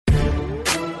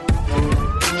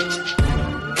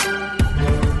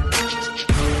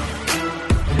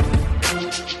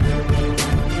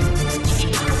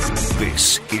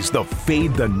the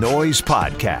Fade the Noise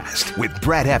podcast with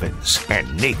Brad Evans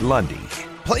and Nate Lundy.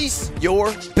 Place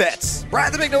your bets.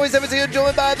 Brad the Big Noise Evans here,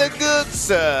 joined by the good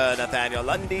sir, Nathaniel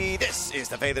Lundy. This is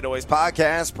the Fade the Noise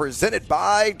podcast presented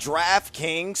by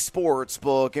DraftKings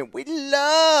Sportsbook. And we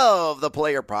love the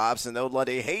player props. And though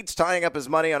Lundy hates tying up his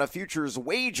money on a futures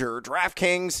wager,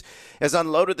 DraftKings has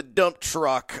unloaded the dump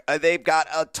truck. They've got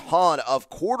a ton of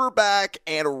quarterback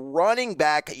and running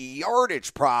back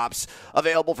yardage props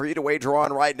available for you to wager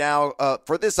on right now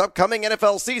for this upcoming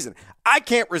NFL season. I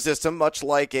can't resist them, much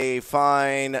like a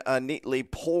fine, neatly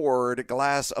poured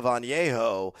glass of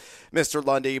añejo, Mr.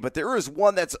 Lundy. But there is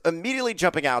one that's immediately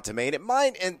jumping out to me, and it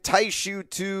might entice you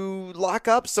to lock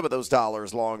up some of those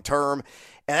dollars long term,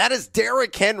 and that is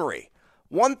Derrick Henry.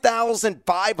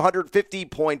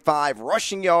 1,550.5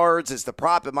 rushing yards is the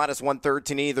prop at minus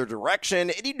 113 either direction.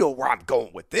 And you know where I'm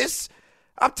going with this.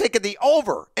 I'm taking the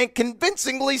over, and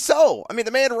convincingly so. I mean,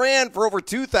 the man ran for over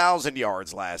 2,000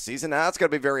 yards last season. Now, that's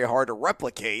going to be very hard to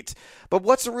replicate. But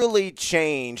what's really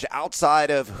changed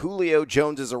outside of Julio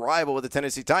Jones' arrival with the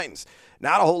Tennessee Titans?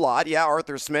 Not a whole lot. Yeah,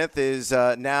 Arthur Smith is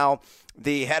now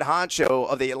the head honcho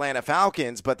of the Atlanta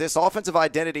Falcons, but this offensive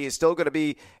identity is still going to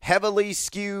be heavily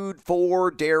skewed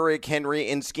for Derrick Henry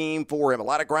and scheme for him. A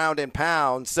lot of ground and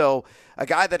pound. So a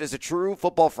guy that is a true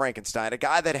football Frankenstein, a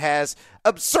guy that has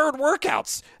absurd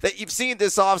workouts that you've seen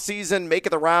this offseason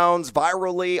making the rounds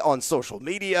virally on social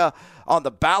media, on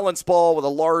the balance ball with a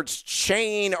large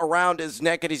chain around his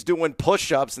neck, and he's doing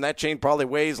push-ups, and that chain probably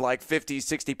weighs like 50,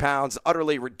 60 pounds.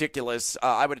 Utterly ridiculous.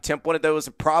 I would attempt one of those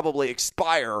and probably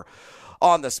expire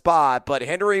on the spot. But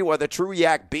Henry was a true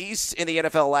yak beast in the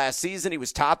NFL last season. He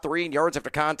was top 3 in yards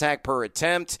after contact per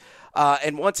attempt.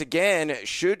 And once again,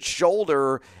 should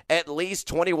shoulder at least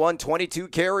 21, 22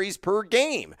 carries per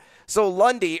game. So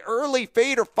Lundy, early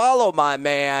fade or follow, my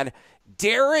man.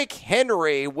 Derrick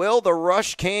Henry, will the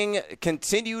Rush King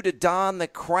continue to don the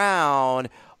crown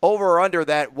over or under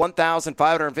that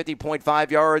 1,550.5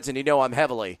 yards? And you know I'm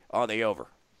heavily on the over.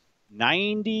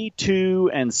 92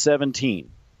 and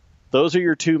 17. Those are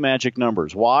your two magic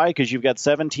numbers. Why? Because you've got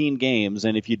 17 games,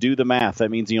 and if you do the math,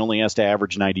 that means he only has to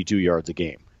average 92 yards a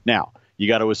game. Now, you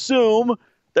got to assume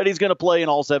that he's going to play in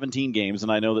all 17 games,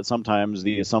 and I know that sometimes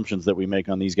the assumptions that we make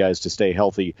on these guys to stay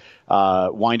healthy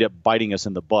wind up biting us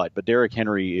in the butt, but Derrick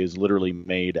Henry is literally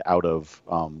made out of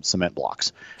cement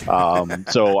blocks.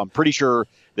 So I'm pretty sure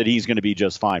that he's going to be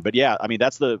just fine. But yeah, I mean,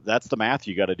 that's the math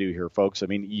you got to do here, folks. I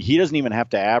mean, he doesn't even have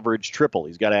to average triple.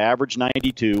 He's got to average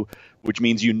 92, which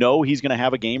means he's going to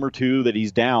have a game or two that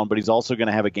he's down, but he's also going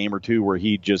to have a game or two where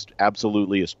he just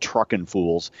absolutely is trucking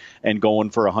fools and going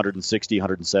for 160,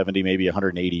 170, maybe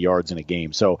 180 yards in a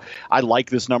game. So I like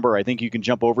this number. I think you can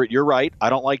jump over it. You're right. I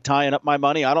don't like tying up my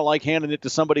money. I don't like handing it to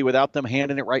somebody without them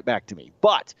handing it right back to me.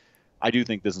 But I do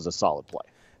think this is a solid play.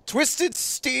 Twisted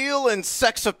steel and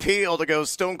sex appeal to go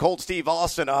Stone Cold Steve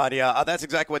Austin on you. That's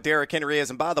exactly what Derrick Henry is.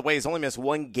 And by the way, he's only missed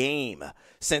one game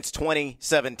since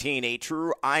 2017. A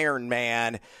true Iron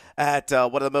Man at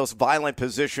one of the most violent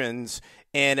positions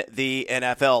in the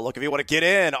NFL. Look, if you want to get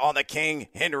in on the King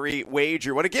Henry wager,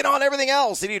 you want to get on everything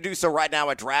else, you need to do so right now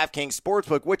at DraftKings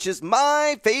Sportsbook, which is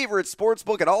my favorite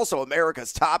sportsbook and also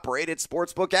America's top-rated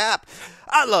sportsbook app.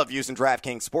 I love using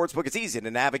DraftKings Sportsbook. It's easy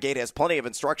to navigate, has plenty of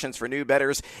instructions for new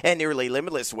bettors, and nearly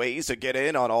limitless ways to get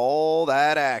in on all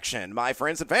that action. My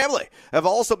friends and family have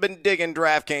also been digging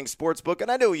DraftKings Sportsbook, and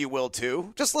I know you will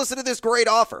too. Just listen to this great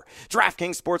offer.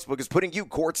 DraftKings Sportsbook is putting you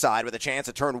courtside with a chance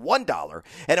to turn $1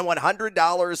 and a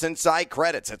 $100 in site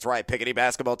credits. That's right, pick any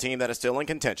basketball team that is still in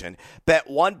contention. Bet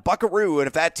one buckaroo, and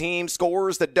if that team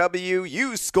scores the W,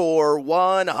 you score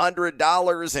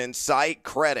 $100 in site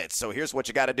credits. So here's what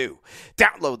you got to do.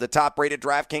 Download the top-rated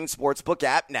DraftKings Sportsbook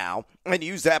app now and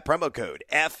use that promo code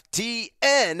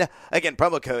FTN. Again,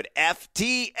 promo code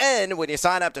FTN when you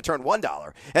sign up to turn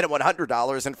 $1 and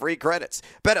 $100 in free credits.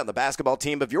 Bet on the basketball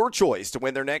team of your choice to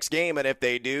win their next game, and if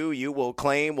they do, you will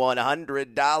claim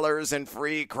 $100 in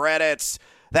free credits.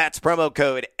 That's promo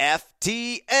code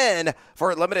FTN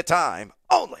for a limited time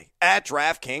only at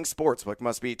DraftKings Sportsbook.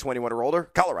 Must be 21 or older.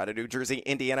 Colorado, New Jersey,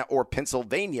 Indiana, or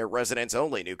Pennsylvania residents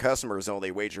only. New customers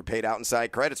only. Wager paid out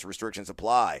inside credits. Restrictions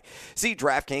apply. See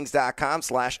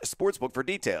DraftKings.com/sportsbook for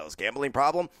details. Gambling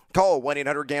problem? Call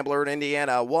 1-800-GAMBLER in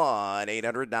Indiana.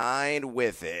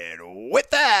 1-800-9-WITH-IT. With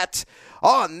that,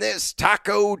 on this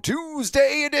Taco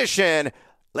Tuesday edition,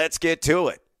 let's get to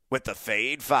it with the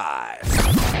Fade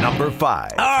 5. Number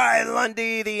 5. All right,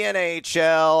 Lundy, the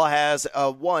NHL has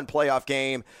one playoff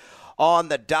game on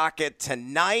the docket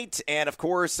tonight. And, of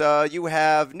course, you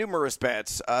have numerous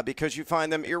bets because you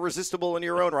find them irresistible in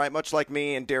your own right, much like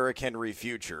me and Derrick Henry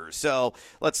futures. So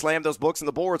let's slam those books on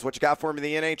the boards. What you got for me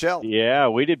in the NHL? Yeah,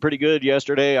 we did pretty good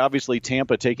yesterday. Obviously,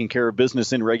 Tampa taking care of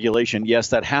business in regulation. Yes,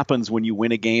 that happens when you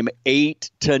win a game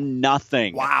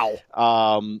 8-0.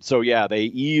 Wow. So, yeah, they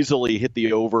easily hit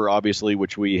the over, obviously,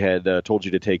 which we had told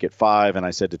you to take at 5, and I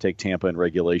said to take Tampa in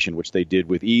regulation, which they did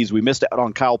with ease. We missed out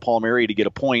on Kyle Palmieri to get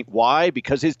a point. Why?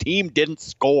 Because his team didn't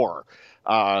score.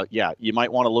 Yeah, you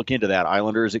might want to look into that,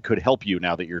 Islanders. It could help you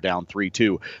now that you're down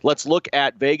 3-2. Let's look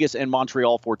at Vegas and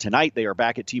Montreal for tonight. They are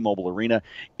back at T-Mobile Arena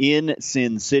in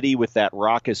Sin City with that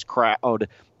raucous crowd,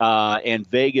 and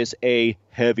Vegas a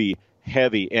heavy,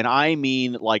 and I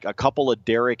mean like a couple of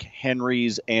Derrick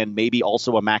Henrys and maybe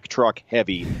also a Mack Truck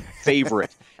heavy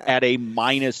favorite at a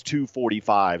minus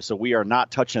 245. So we are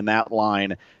not touching that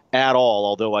line at all,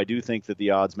 although I do think that the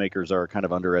odds makers are kind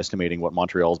of underestimating what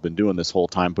Montreal's been doing this whole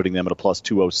time, putting them at a plus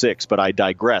 206. But I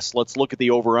digress. Let's look at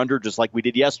the over-under just like we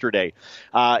did yesterday.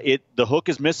 The hook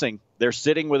is missing. They're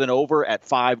sitting with an over at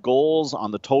 5 goals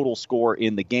on the total score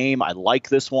in the game. I like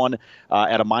this one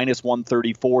at a minus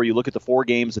 134. You look at the 4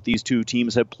 games that these two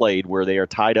teams have played where they are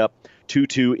tied up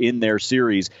 2-2 in their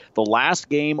series. The last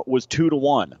game was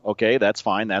 2-1. Okay, that's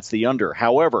fine. That's the under.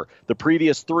 However, the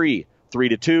previous 3,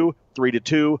 3-2,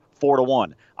 3-2,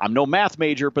 4-1. I'm no math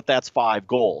major, but that's 5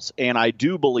 goals. And I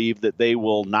do believe that they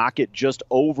will knock it just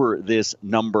over this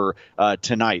number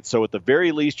tonight. So at the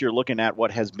very least, you're looking at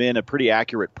what has been a pretty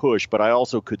accurate push, but I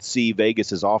also could see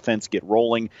Vegas's offense get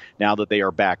rolling now that they are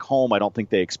back home. I don't think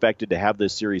they expected to have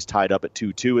this series tied up at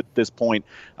 2-2 at this point.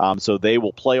 So they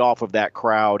will play off of that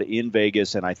crowd in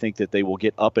Vegas, and I think that they will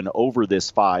get up and over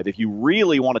this 5. If you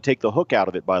really want to take the hook out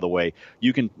of it, by the way,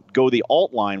 you can go the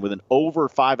alt line with an over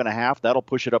 5.5. That'll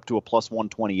push it up to a plus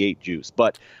 128 juice.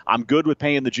 But I'm good with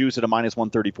paying the juice at a minus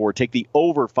 134. Take the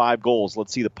over 5 goals.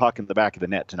 Let's see the puck in the back of the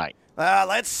net tonight.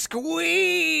 Let's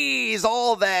squeeze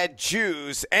all that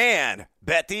juice and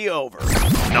bet the over.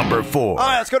 Number 4. All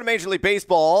right, let's go to Major League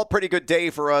Baseball. Pretty good day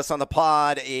for us on the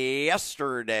pod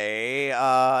yesterday.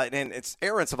 And it's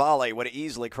Aaron Savale would have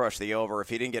easily crushed the over if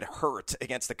he didn't get hurt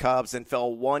against the Cubs and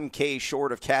fell 1K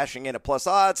short of cashing in at plus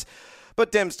odds.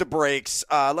 But dims to breaks.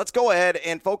 Let's go ahead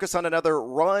and focus on another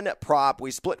run prop. We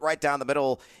split right down the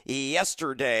middle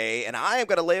yesterday, and I am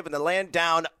going to live in the land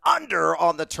down under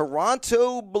on the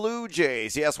Toronto Blue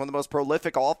Jays. Yes, one of the most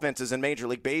prolific offenses in Major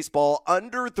League Baseball.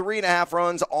 Under 3.5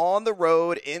 runs on the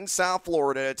road in South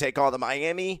Florida to take on the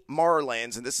Miami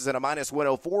Marlins, and this is at a minus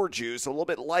 104 juice, a little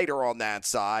bit lighter on that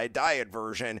side, diet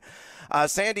version.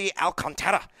 Sandy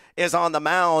Alcantara is on the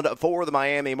mound for the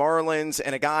Miami Marlins,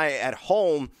 and a guy at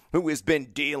home who has been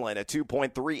dealing a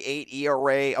 2.38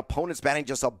 ERA. Opponents batting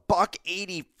just a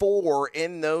 $184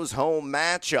 in those home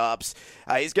matchups.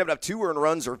 He's given up 2 earned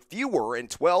runs or fewer in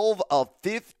 12 of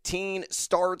 15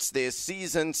 starts this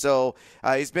season, so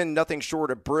he's been nothing short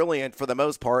of brilliant for the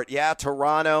most part. Yeah,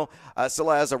 Toronto still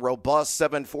has a robust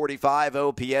 745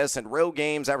 OPS in road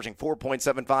games, averaging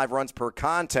 4.75 runs per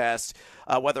contest.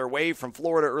 Whether away from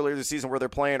Florida earlier this season where they're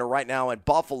playing or right now in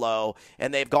Buffalo,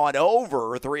 and they've gone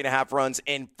over 3.5 runs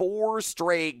in 4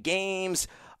 straight games.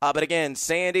 But again,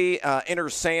 Sandy, Inner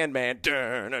Sandman, is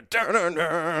going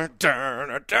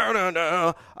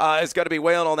to be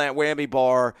wailing on that whammy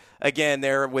bar again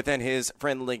there within his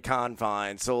friendly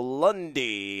confines. So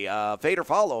Lundy, fade or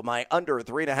follow my under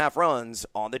 3.5 runs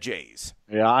on the Jays.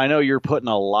 Yeah, I know you're putting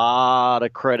a lot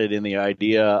of credit in the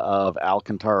idea of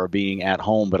Alcantara being at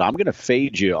home, but I'm going to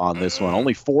fade you on this one.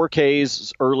 Only 4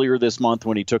 Ks earlier this month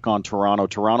when he took on Toronto.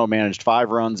 Toronto managed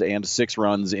 5 runs and 6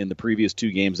 runs in the previous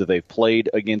 2 games that they've played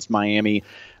against Miami.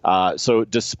 So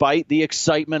despite the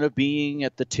excitement of being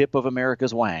at the tip of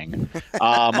America's wang,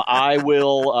 I'm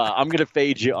going to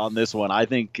fade you on this one. I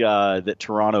think that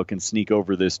Toronto can sneak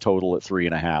over this total at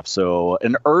 3.5. So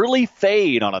an early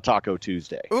fade on a Taco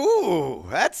Tuesday. Ooh,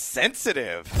 that's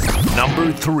sensitive.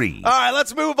 Number 3. All right,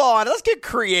 let's move on. Let's get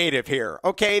creative here.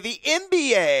 Okay, the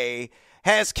NBA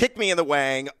has kicked me in the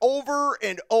wang over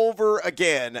and over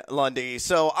again, Lundy.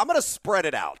 So I'm going to spread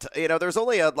it out. You know, there's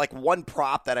only one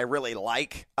prop that I really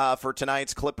like for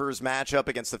tonight's Clippers matchup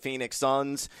against the Phoenix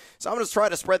Suns. So I'm going to try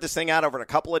to spread this thing out over a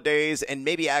couple of days and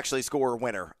maybe actually score a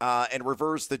winner and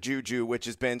reverse the juju, which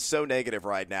has been so negative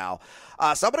right now.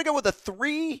 So I'm going to go with a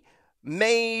 3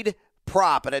 made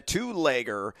prop and a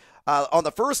 2-legger. On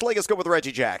the first leg, let's go with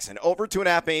Reggie Jackson. Over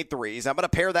 2.5 made threes. I'm going to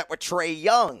pair that with Trae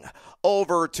Young.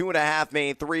 Over 2.5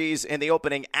 made threes in the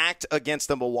opening act against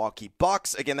the Milwaukee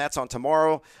Bucks. Again, that's on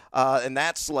tomorrow in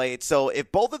that slate. So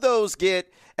if both of those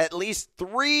get at least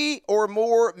 3 or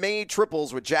more made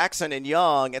triples with Jackson and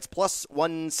Young, it's plus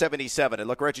 177. And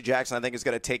look, Reggie Jackson, I think, is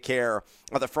going to take care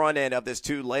of the front end of this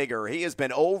two-legger. He has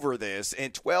been over this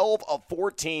in 12 of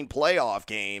 14 playoff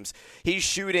games. He's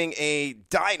shooting a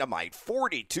dynamite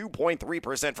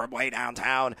 42.3% from way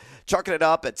downtown, chucking it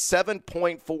up at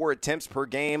 7.4 attempts per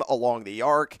game along the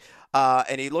arc.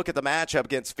 And you look at the matchup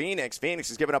against Phoenix. Phoenix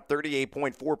has given up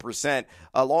 38.4%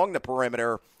 along the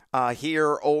perimeter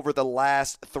here over the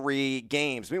last 3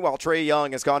 games. Meanwhile, Trae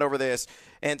Young has gone over this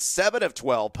in 7 of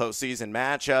 12 postseason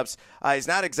matchups. He's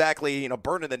not exactly,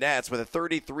 burning the nets with a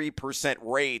 33%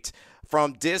 rate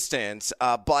from distance,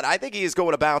 but I think he is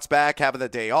going to bounce back, having the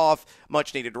day off,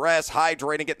 much-needed rest,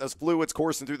 hydrating, getting those fluids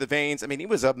coursing through the veins. I mean, he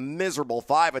was a miserable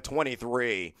 5 of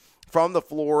 23 from the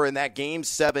floor in that Game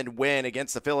 7 win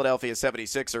against the Philadelphia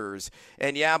 76ers.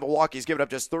 And, yeah, Milwaukee's given up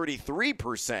just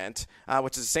 33%,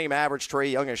 which is the same average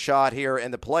Trae Young has shot here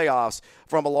in the playoffs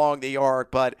from along the arc.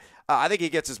 But I think he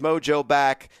gets his mojo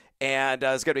back and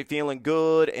is going to be feeling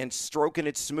good and stroking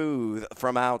it smooth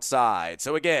from outside.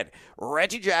 So, again,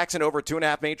 Reggie Jackson over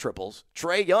 2.5 made triples.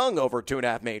 Trae Young over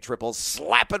 2.5 made triples.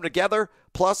 Slap them together,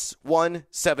 plus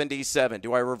 177.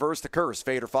 Do I reverse the curse,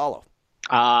 fade or follow?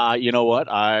 You know what?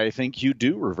 I think you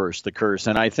do reverse the curse.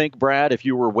 And I think, Brad, if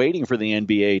you were waiting for the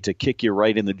NBA to kick you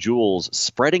right in the jewels,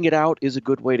 spreading it out is a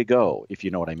good way to go, if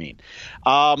you know what I mean.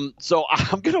 So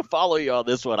I'm going to follow you on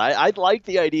this one. I like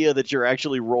the idea that you're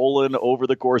actually rolling over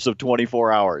the course of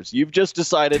 24 hours. You've just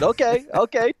decided, okay, tell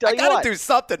you what. I got to do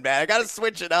something, man. I got to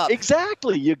switch it up.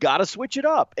 Exactly. You got to switch it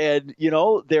up. And,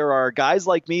 there are guys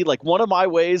like me, like one of my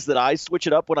ways that I switch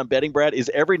it up when I'm betting, Brad, is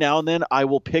every now and then I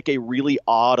will pick a really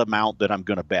odd amount that I'm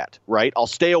going to bet, right? I'll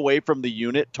stay away from the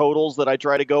unit totals that I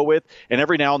try to go with, and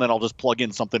every now and then I'll just plug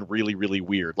in something really, really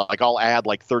weird. Like I'll add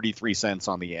like 33 cents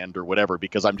on the end or whatever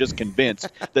because I'm just convinced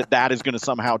that is going to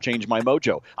somehow change my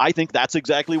mojo. I think that's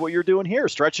exactly what you're doing here,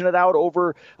 stretching it out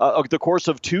over the course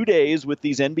of 2 days with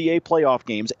these NBA playoff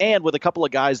games and with a couple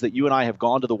of guys that you and I have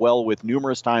gone to the well with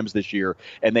numerous times this year,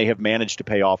 and they have managed to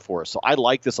pay off for us. So I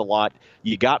like this a lot.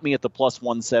 You got me at the plus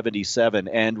 177.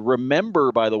 And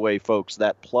remember, by the way, folks,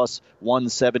 that plus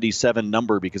 177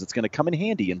 number because it's going to come in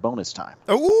handy in bonus time.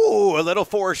 Ooh, a little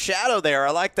foreshadow there. I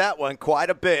like that one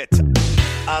quite a bit.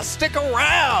 Stick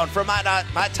around for my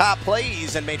top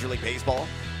plays in Major League Baseball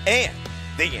and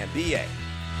the NBA.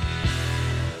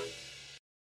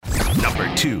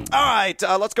 Number 2. All right,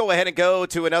 let's go ahead and go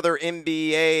to another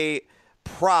NBA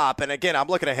prop. And again, I'm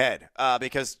looking ahead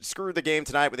because screw the game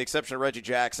tonight with the exception of Reggie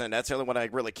Jackson. That's the only one I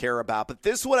really care about. But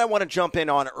this one I want to jump in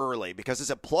on early because it's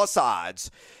at plus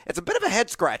odds. It's a bit of a head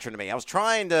scratcher to me. I was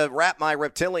trying to wrap my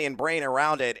reptilian brain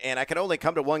around it, and I could only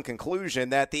come to one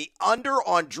conclusion, that the under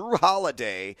on Jrue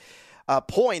Holiday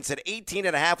points at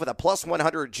 18.5 with a plus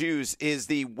 100 juice is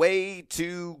the way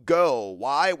to go.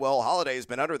 Why? Well, Holiday's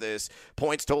been under this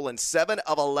points total in 7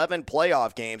 of 11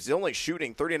 playoff games. He's only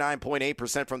shooting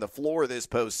 39.8% from the floor this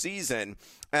postseason.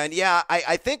 And yeah,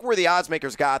 I think where the odds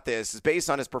makers got this is based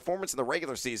on his performance in the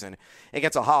regular season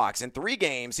against the Hawks. In 3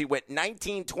 games, he went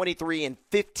 19, 23, and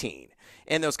 15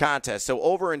 in those contests. So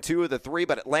over in 2 of the 3,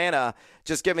 but Atlanta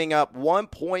just giving up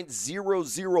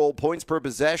 1.00 points per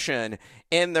possession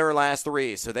in their last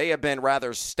 3. So they have been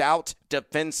rather stout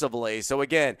defensively. So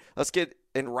again, let's get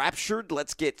enraptured.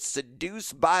 Let's get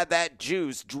seduced by that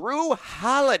juice. Jrue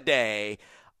Holiday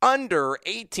under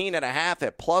 18.5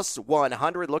 at plus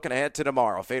 100. Looking ahead to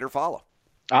tomorrow. Fade or follow?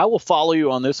 I will follow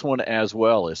you on this one as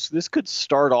well. This could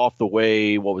start off the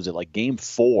way, what was it, like game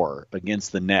 4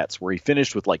 against the Nets, where he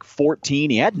finished with like 14.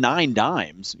 He had 9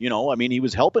 dimes. He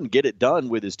was helping get it done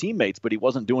with his teammates, but he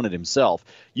wasn't doing it himself.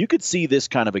 You could see this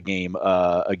kind of a game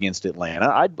against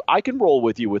Atlanta. I can roll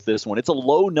with you with this one. It's a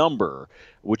low number,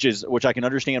 which I can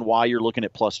understand why you're looking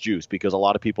at plus juice, because a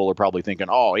lot of people are probably thinking,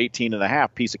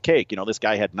 18.5, piece of cake. This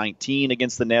guy had 19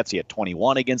 against the Nets. He had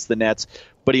 21 against the Nets.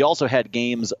 But he also had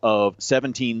games of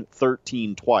 17,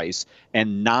 13 twice,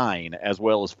 and 9 as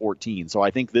well as 14. So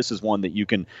I think this is one that you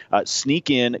can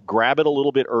sneak in, grab it a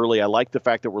little bit early. I like the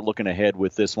fact that we're looking ahead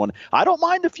with this one. I don't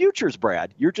mind the futures,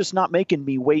 Brad. You're just not making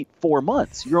me wait 4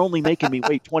 months. You're only making me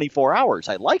wait 24 hours.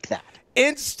 I like that.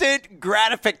 Instant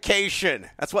gratification.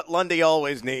 That's what Lundy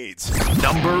always needs.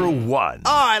 Number 1.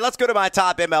 All right, let's go to my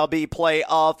top MLB play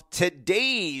of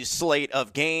today's slate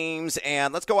of games,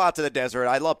 and let's go out to the desert.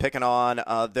 I love picking on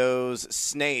those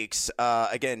snakes.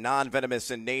 Again,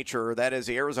 non-venomous in nature. That is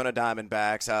the Arizona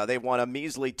Diamondbacks. They've won a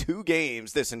measly 2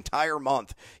 games this entire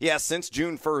month. Yes, since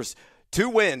June 1st. 2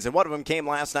 wins, and one of them came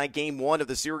last night, Game 1 of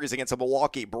the series against the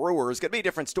Milwaukee Brewers. Going to be a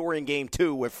different story in Game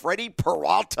 2 with Freddie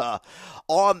Peralta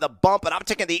on the bump, and I'm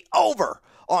taking the over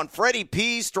on Freddie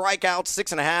P. Strikeouts,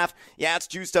 6.5. Yeah, it's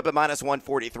juiced up at minus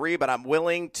 143, but I'm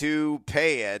willing to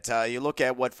pay it. You look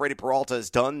at what Freddie Peralta has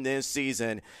done this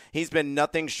season. He's been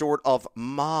nothing short of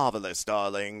marvelous,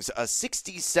 darlings. A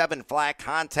 67 flat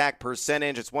contact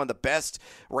percentage. It's one of the best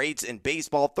rates in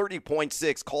baseball.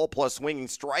 30.6 call plus swinging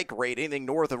strike rate. Anything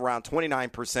north of around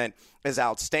 29% is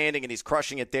outstanding, and he's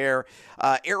crushing it there.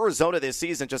 Arizona this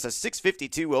season, just a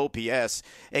 652 OPS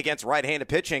against right-handed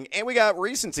pitching, and we got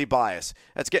recency bias.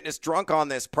 That's getting us drunk on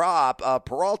this prop.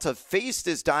 Peralta faced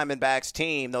his Diamondbacks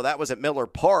team, though that was at Miller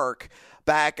Park,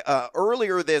 back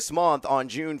earlier this month on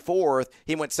June 4th.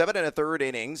 He went 7 1/3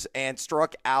 innings and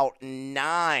struck out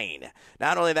 9.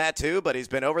 Not only that, too, but he's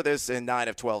been over this in 9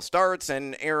 of 12 starts,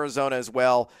 and Arizona as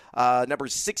well. Number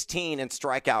 16 in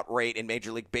strikeout rate in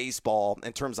Major League Baseball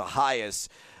in terms of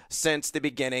highest since the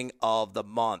beginning of the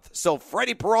month. So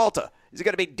Freddie Peralta is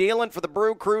going to be dealing for the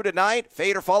Brew Crew tonight.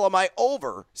 Fade or follow my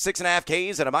over 6.5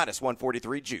 Ks at a minus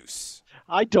 143 juice.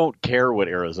 I don't care what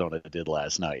Arizona did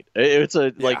last night. It's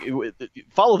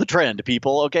follow the trend,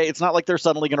 people. Okay, it's not like they're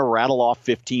suddenly going to rattle off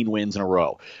 15 wins in a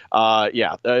row.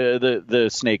 The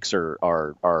snakes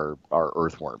are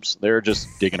earthworms. They're just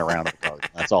digging around in the garden.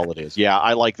 That's all it is. Yeah,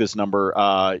 I like this number.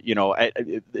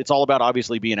 It's all about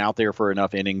obviously being out there for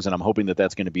enough innings, and I'm hoping that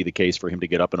that's going to be the case for him to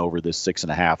get up and over this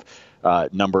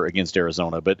 6.5 number against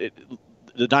Arizona. But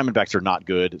the Diamondbacks are not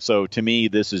good. So to me,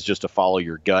 this is just to follow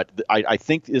your gut. I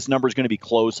think this number is going to be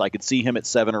close. I could see him at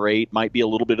 7 or 8, might be a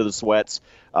little bit of the sweats,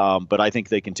 but I think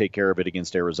they can take care of it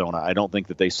against Arizona. I don't think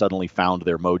that they suddenly found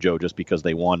their mojo just because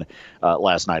they won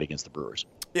last night against the Brewers.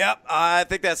 Yep, I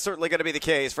think that's certainly going to be the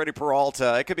case. Freddie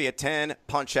Peralta, it could be a 10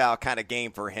 punch-out kind of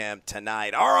game for him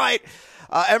tonight. All right,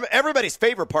 everybody's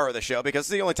favorite part of the show, because it's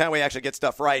the only time we actually get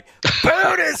stuff right.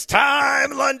 Bonus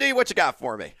time, Lundy. What you got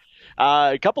for me?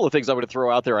 A couple of things I would throw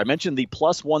out there. I mentioned the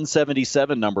plus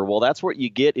 177 number. Well, that's what you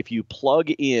get if you plug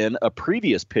in a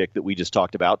previous pick that we just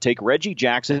talked about. Take Reggie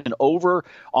Jackson over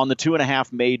on the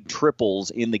 2.5 made triples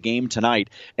in the game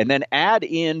tonight, and then add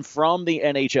in from the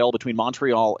NHL between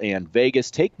Montreal and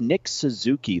Vegas. Take Nick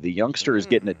Suzuki. The youngster is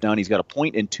getting it done. He's got a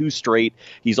point in 2 straight.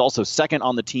 He's also second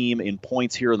on the team in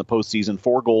points here in the postseason.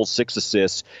 4 goals, 6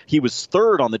 assists. He was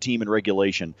third on the team in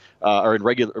regulation, or in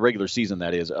regular season,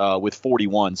 that is, with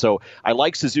 41. So I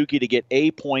like Suzuki to get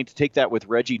a point. Take that with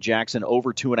Reggie Jackson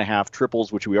over 2.5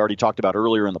 triples, which we already talked about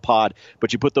earlier in the pod.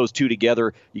 But you put those two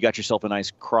together, you got yourself a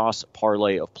nice cross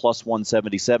parlay of plus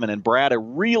 177. And Brad, a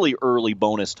really early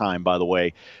bonus time, by the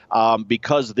way,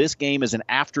 because this game is an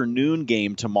afternoon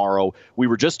game tomorrow. We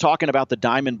were just talking about the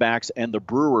Diamondbacks and the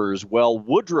Brewers. Well,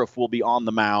 Woodruff will be on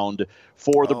the mound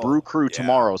for the Brew Crew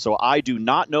tomorrow. So I do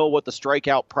not know what the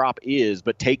strikeout prop is,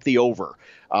 but take the over.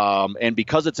 And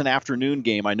because it's an afternoon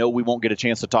game, I know we won't get a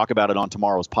chance to talk about it on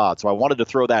tomorrow's pod. So I wanted to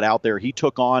throw that out there. He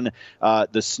took on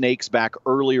the Snakes back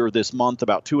earlier this month,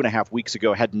 about 2.5 weeks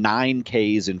ago, had 9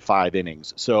 Ks in 5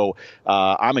 innings. So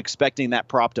I'm expecting that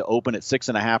prop to open at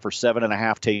 6.5 or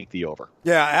 7.5. Take the over.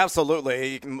 Yeah,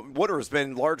 absolutely. Woodruff's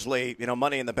been largely,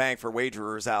 money in the bank for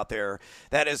wagerers out there.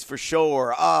 That is for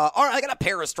sure. All right, I got a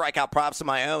pair of strikeout props of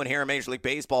my own here in Major League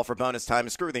Baseball for bonus time.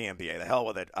 Screw the NBA. The hell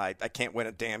with it. I can't win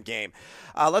a damn game.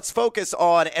 Let's focus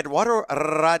on Eduardo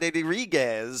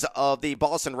Rodriguez of the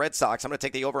Boston Red Sox. I'm going to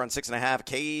take the over on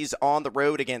 6.5 Ks on the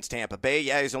road against Tampa Bay.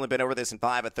 Yeah, he's only been over this in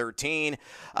 5 of 13,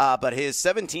 but his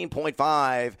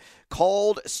 17.5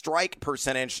 called strike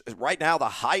percentage, right now the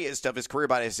highest of his career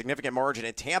by a significant margin.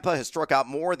 And Tampa has struck out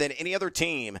more than any other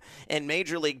team in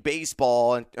Major League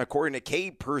Baseball, and according to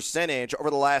K percentage, over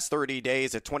the last 30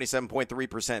 days at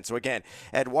 27.3%. So again,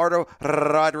 Eduardo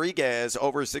Rodriguez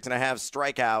over 6.5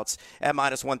 strikeouts at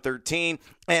minus 113.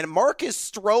 And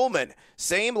Marcus Stroman,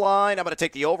 same line. I'm going to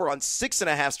take the over on 6.5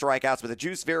 strikeouts, but the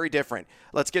juice very different.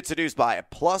 Let's get seduced by it.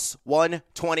 Plus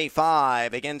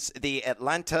 125 against the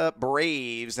Atlanta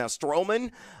Braves. Now,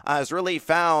 Stroman has really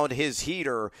found his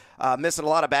heater, missing a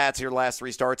lot of bats here the last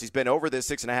 3 starts. He's been over this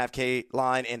 6.5 K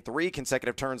line in 3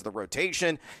 consecutive turns of the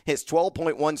rotation. His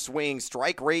 12.1 swing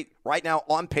strike rate right now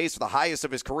on pace for the highest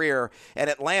of his career. And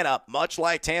Atlanta, much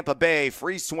like Tampa Bay,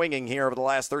 free swinging here over the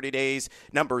last 30 days.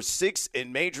 Number 6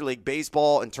 in Major League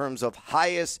Baseball in terms of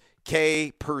highest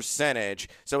K percentage.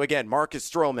 So again, Marcus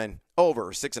Stroman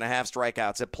over 6.5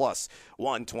 strikeouts at plus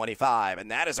 125.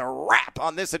 And that is a wrap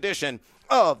on this edition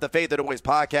of the Fade the Noise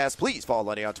podcast. Please follow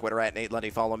Lundy on Twitter at Nate Lundy.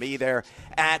 Follow me there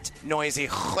at Noisy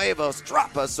Huevos.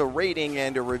 Drop us a rating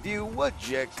and a review, would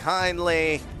you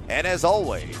kindly? And as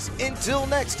always, until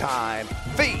next time,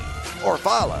 feed or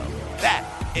follow. That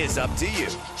is up to you.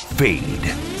 Fade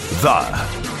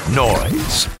the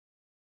Noise.